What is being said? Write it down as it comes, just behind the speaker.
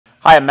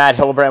Hi, I'm Matt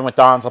Hildebrand with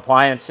Don's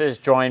Appliances,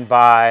 joined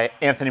by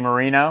Anthony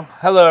Marino.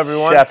 Hello,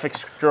 everyone. Chef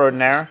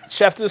extraordinaire.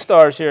 Chef to the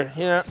stars here.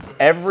 You know,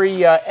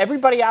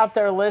 everybody out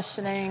there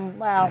listening,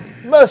 well,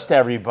 most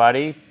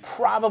everybody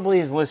probably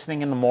is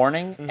listening in the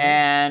morning,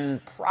 and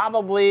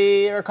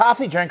probably are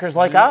coffee drinkers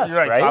like us,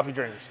 You're right? Coffee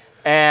drinkers.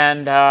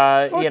 And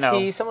Or you know,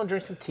 tea. Someone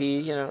drinks some tea,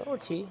 you know, or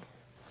tea.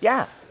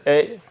 yeah.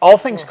 All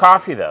things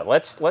coffee, though.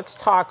 Let's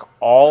talk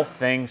all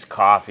things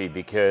coffee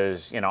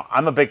because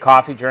I'm a big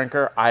coffee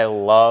drinker. I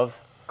love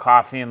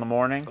coffee in the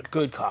morning. But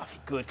good coffee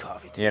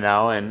too.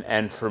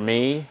 And for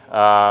me,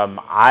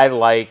 I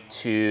like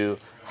to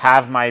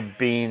have my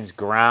beans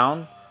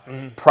ground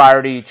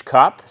prior to each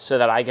cup so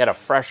that I get a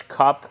fresh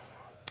cup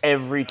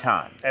every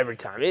time. Every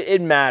time. It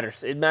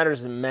matters. It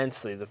matters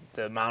immensely,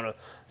 the amount of,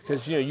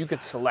 because, you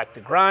could select the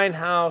grind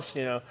house,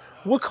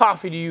 What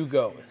coffee do you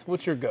go with?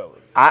 What's your go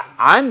with?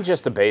 I'm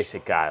just a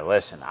basic guy.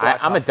 Listen,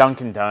 I'm a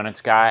Dunkin'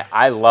 Donuts guy.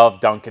 I love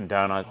Dunkin'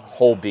 Donuts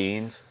whole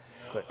beans.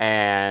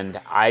 And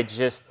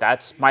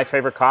that's my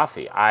favorite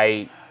coffee.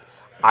 I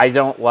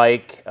don't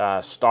like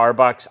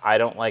Starbucks. I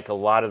don't like a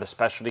lot of the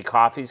specialty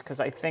coffees because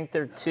I think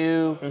they're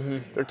too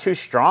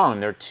strong.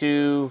 They're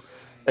too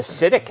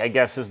acidic, I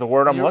guess is the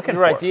word I'm looking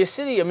for. Right, the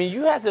acidity. I mean,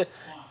 you have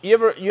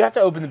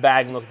to open the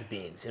bag and look at the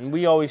beans. And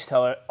we always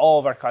tell all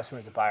of our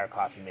customers that buy our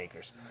coffee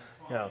makers,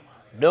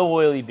 no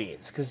oily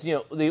beans because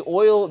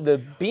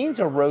the beans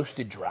are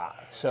roasted dry.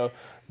 So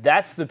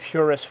that's the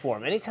purest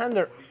form. Anytime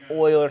they're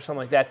oil or something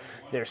like that,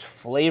 there's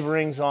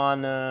flavorings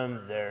on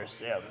them.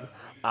 There's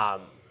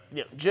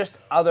just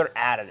other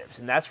additives,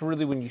 and that's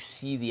really when you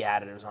see the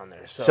additives on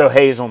there. So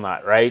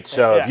hazelnut, right?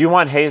 So if you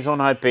want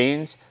hazelnut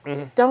beans,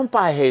 don't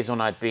buy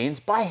hazelnut beans.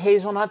 Buy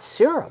hazelnut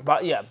syrup.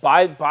 But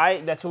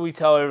buy. That's what we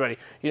tell everybody.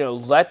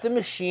 Let the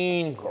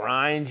machine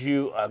grind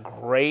you a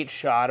great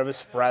shot of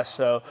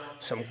espresso,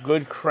 some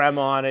good creme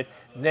on it.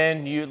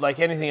 Then you, like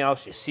anything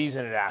else, you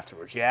season it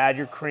afterwards. You add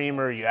your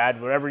creamer. You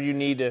add whatever you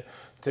need to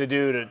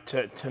do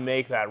to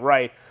make that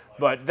right.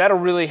 But that'll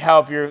really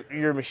help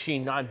your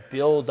machine not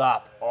build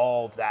up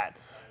all of that,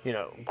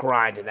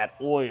 grind and that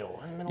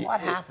oil. I mean,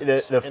 what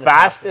happens? The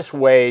fastest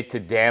way to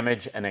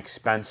damage an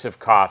expensive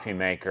coffee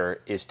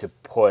maker is to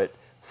put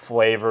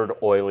flavored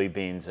oily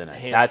beans in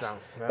it.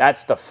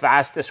 That's the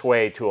fastest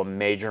way to a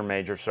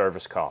major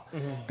service call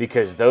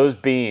because those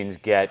beans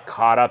get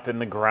caught up in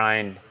the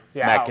grind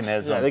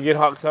mechanism. Yeah, they get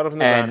caught up in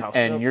the grind house.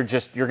 And you're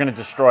going to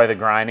destroy the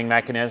grinding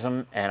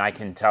mechanism. And I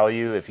can tell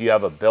you, if you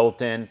have a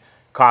built-in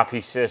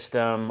coffee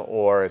system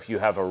or if you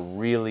have a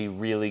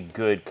really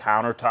good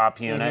countertop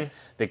unit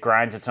that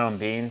grinds its own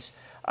beans,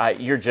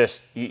 you're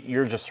just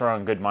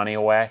throwing good money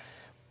away.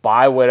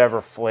 Buy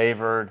whatever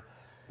flavored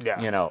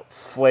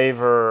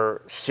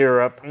flavor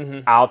syrup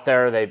out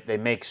there. They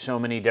make so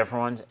many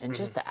different ones, and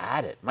just to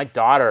add it. My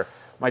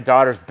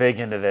daughter's big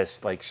into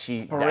this. Like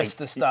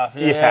barista stuff.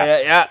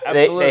 Yeah,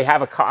 absolutely. They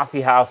have a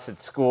coffee house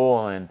at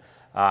school, and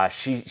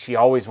she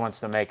always wants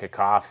to make a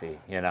coffee.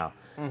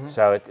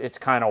 So it's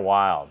kind of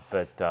wild,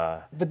 but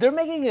they're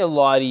making it a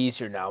lot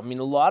easier now. I mean,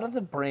 a lot of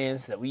the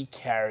brands that we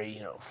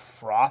carry,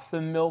 froth the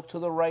milk to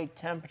the right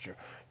temperature,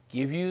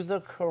 give you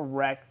the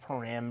correct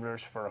parameters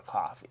for a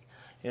coffee.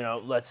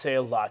 Let's say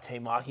a latte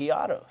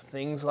macchiato,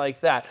 things like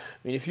that.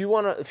 I mean, if you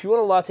want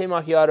a latte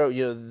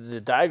macchiato,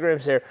 the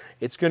diagram's there.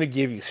 It's going to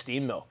give you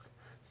steamed milk.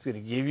 It's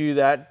going to give you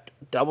that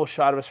double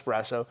shot of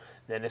espresso.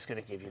 Then it's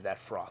going to give you that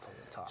froth on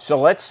the top.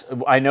 So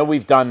I know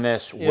we've done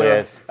this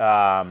with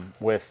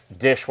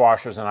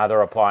dishwashers and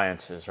other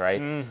appliances,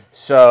 right?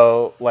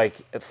 So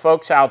like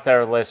folks out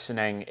there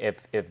listening,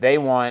 if they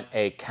want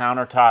a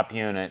countertop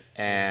unit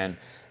and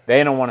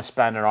they don't want to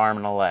spend an arm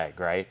and a leg,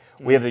 right?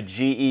 We have the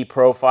GE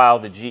Profile,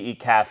 the GE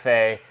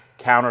Cafe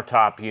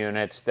countertop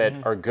units that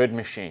are good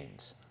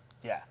machines.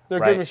 Yeah, they're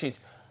good machines.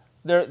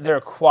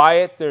 They're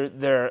quiet.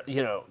 They're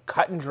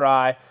cut and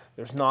dry.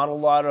 There's not a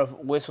lot of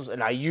whistles.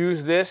 And I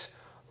used this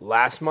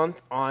last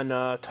month on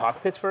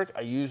Talk Pittsburgh.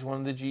 I used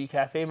one of the GE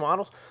Cafe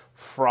models.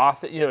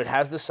 Froth, it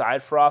has the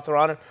side frother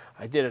on it.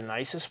 I did a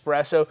nice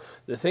espresso.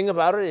 The thing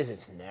about it is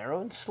it's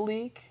narrow and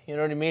sleek. You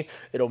know what I mean?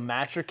 It'll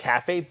match your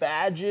cafe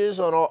badges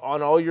on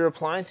all your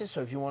appliances.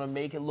 So if you want to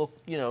make it look,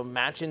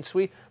 match and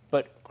sweet,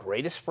 but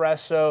great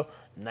espresso,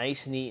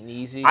 nice, neat, and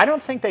easy. I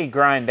don't think they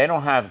grind. They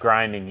don't have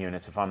grinding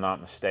units, if I'm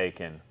not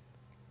mistaken.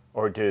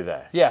 Or do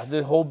they? Yeah,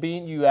 the whole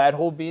bean, you add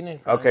whole bean in.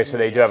 Okay, so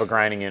they do have a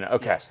grinding unit.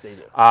 Okay. Yes, they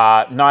do.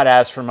 Not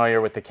as familiar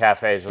with the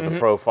cafes or the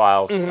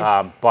profiles,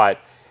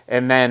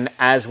 and then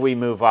as we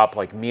move up,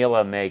 like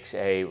Miele makes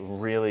a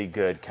really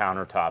good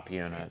countertop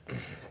unit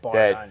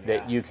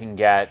that you can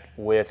get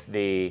with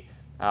the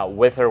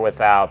with or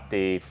without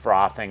the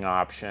frothing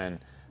option.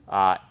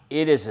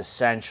 It is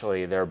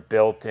essentially their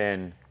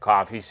built-in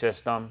coffee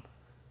system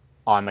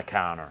on the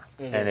counter,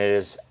 and it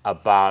is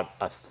about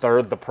a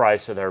third the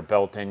price of their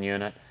built-in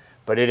unit.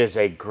 But it is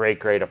a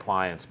great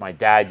appliance. My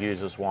dad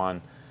uses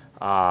one.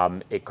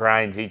 It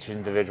grinds each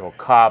individual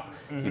cup.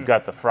 You've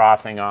got the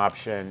frothing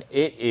option.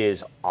 It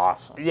is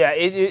awesome. Yeah,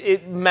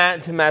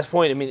 to Matt's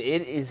point, I mean,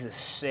 it is the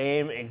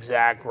same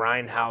exact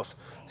grind house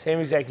same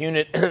exact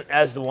unit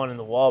as the one in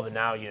the wall, but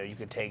now, you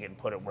could take it and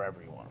put it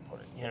wherever you want to put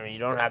it. You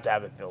don't have to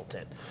have it built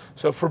in.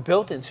 So for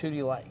built-ins, who do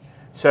you like?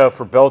 So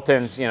for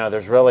built-ins,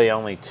 there's really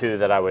only two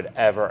that I would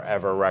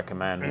ever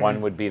recommend.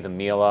 One would be the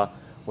Miele,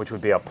 which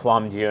would be a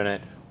plumbed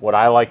unit. What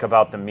I like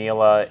about the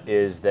Miele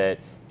is that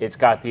it's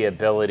got the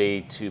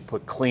ability to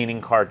put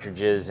cleaning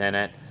cartridges in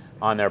it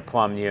on their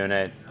plumbed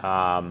unit.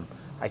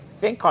 I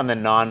think on the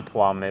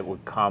non-plumb it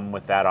would come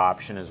with that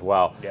option as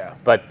well. Yeah.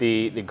 But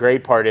the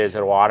great part is it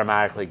will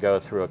automatically go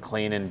through a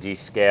clean and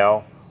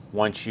descale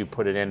once you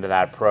put it into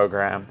that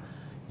program.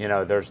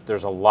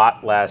 There's a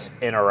lot less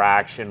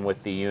interaction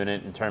with the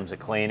unit in terms of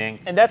cleaning.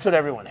 And that's what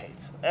everyone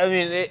hates. I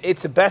mean,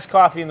 it's the best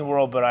coffee in the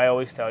world, but I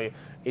always tell you,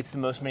 it's the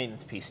most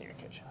maintenance piece in your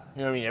kitchen.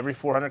 You know what I mean? Every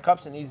 400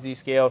 cups it needs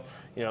descaled.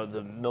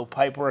 The milk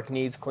pipework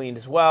needs cleaned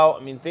as well.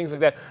 I mean, things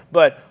like that.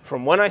 But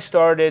from when I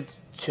started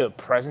to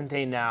present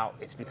day now,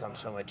 it's become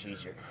so much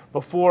easier.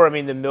 Before, I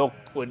mean, the milk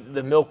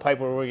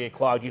pipework would get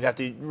clogged. You'd have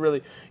to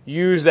really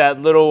use that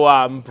little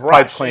brush.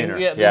 Pipe cleaner.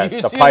 Yes,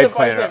 the pipe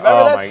cleaner.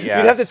 Oh, my, yes.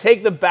 You'd have to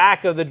take the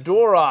back of the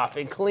door off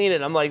and clean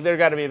it. I'm like, there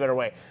got to be a better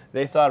way.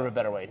 They thought of a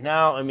better way.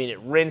 Now, I mean, it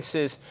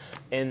rinses.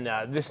 And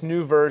this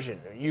new version,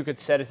 you could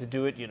set it to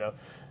do it,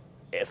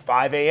 at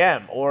 5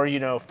 a.m. or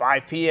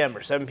 5 p.m.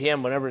 or 7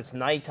 p.m. whenever it's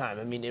nighttime.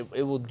 I mean,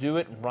 it will do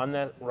it and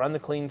run the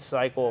clean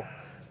cycle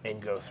and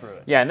go through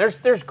it. Yeah, and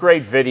there's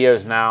great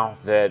videos now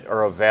that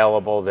are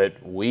available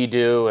that we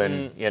do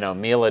and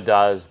Miele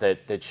does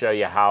that show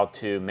you how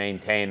to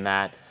maintain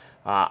that.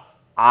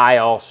 I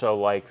also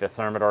like the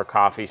Thermador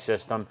coffee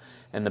system,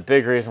 and the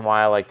big reason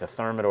why I like the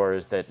Thermador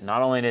is that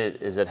not only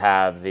does it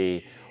have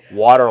the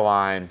water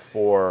line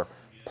for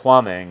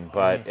plumbing,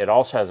 but it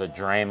also has a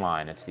drain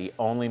line. It's the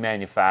only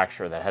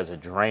manufacturer that has a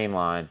drain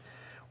line,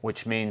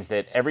 which means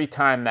that every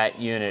time that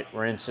unit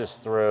rinses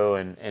through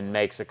and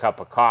makes a cup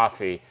of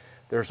coffee,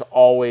 there's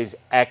always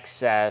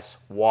excess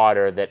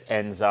water that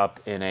ends up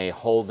in a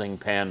holding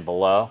pan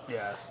below.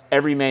 Yes.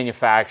 Every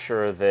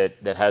manufacturer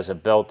that has a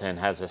built-in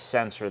has a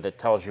sensor that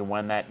tells you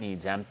when that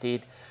needs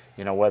emptied,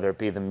 whether it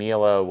be the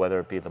Miele, whether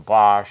it be the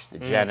Bosch, the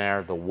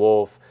Jenn-Air, the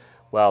Wolf.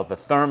 Well, the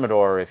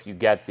Thermador, if you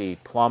get the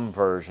plumb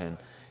version,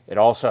 it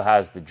also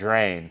has the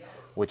drain,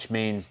 which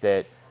means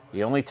that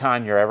the only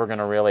time you're ever going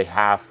to really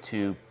have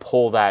to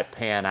pull that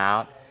pan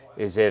out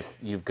is if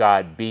you've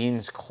got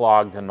beans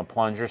clogged in the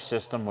plunger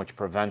system, which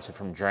prevents it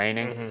from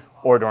draining,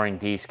 or during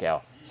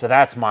descale. So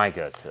that's my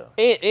go-to.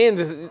 And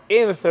the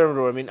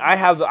Thermador. I mean, I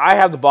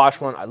have the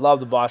Bosch one. I love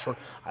the Bosch one.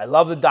 I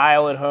love the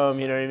dial at home.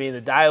 You know what I mean?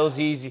 The dial's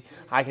easy.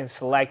 I can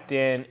select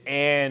in,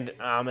 and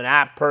I'm an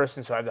app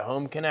person, so I have the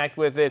Home Connect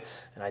with it,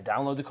 and I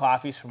download the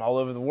coffees from all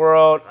over the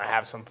world. I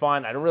have some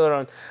fun. I really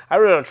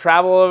don't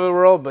travel all over the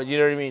world, but you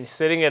know what I mean?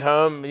 Sitting at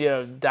home,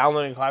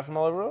 downloading coffee from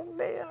all over the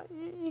world,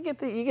 you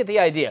get the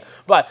idea.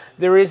 But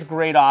there is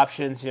great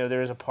options.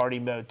 There is a party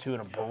mode too,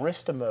 and a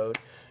barista mode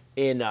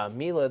in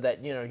Miele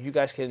that you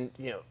guys can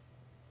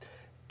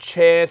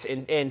chance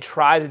and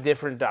try the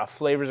different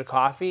flavors of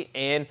coffee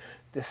and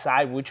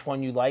decide which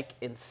one you like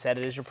and set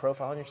it as your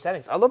profile in your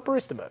settings. I love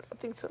barista mode. I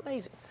think it's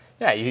amazing.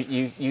 Yeah,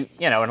 you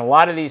in a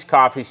lot of these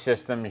coffee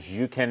systems,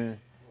 you can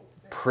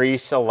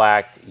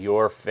pre-select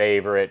your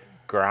favorite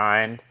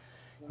grind,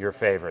 your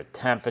favorite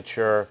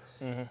temperature,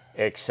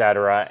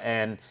 etc.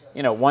 And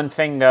one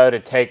thing though to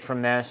take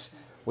from this,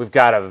 we've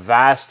got a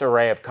vast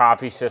array of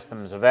coffee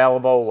systems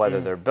available,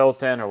 whether they're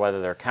built-in or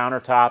whether they're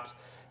countertops.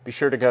 Be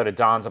sure to go to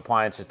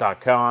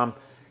donsappliances.com.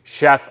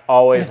 Chef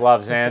always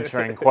loves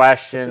answering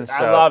questions.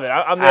 So I love it.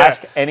 I'm there.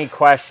 Ask any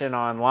question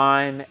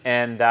online.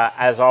 And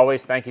as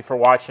always, thank you for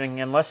watching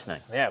and listening.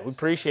 Yeah, we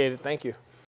appreciate it. Thank you.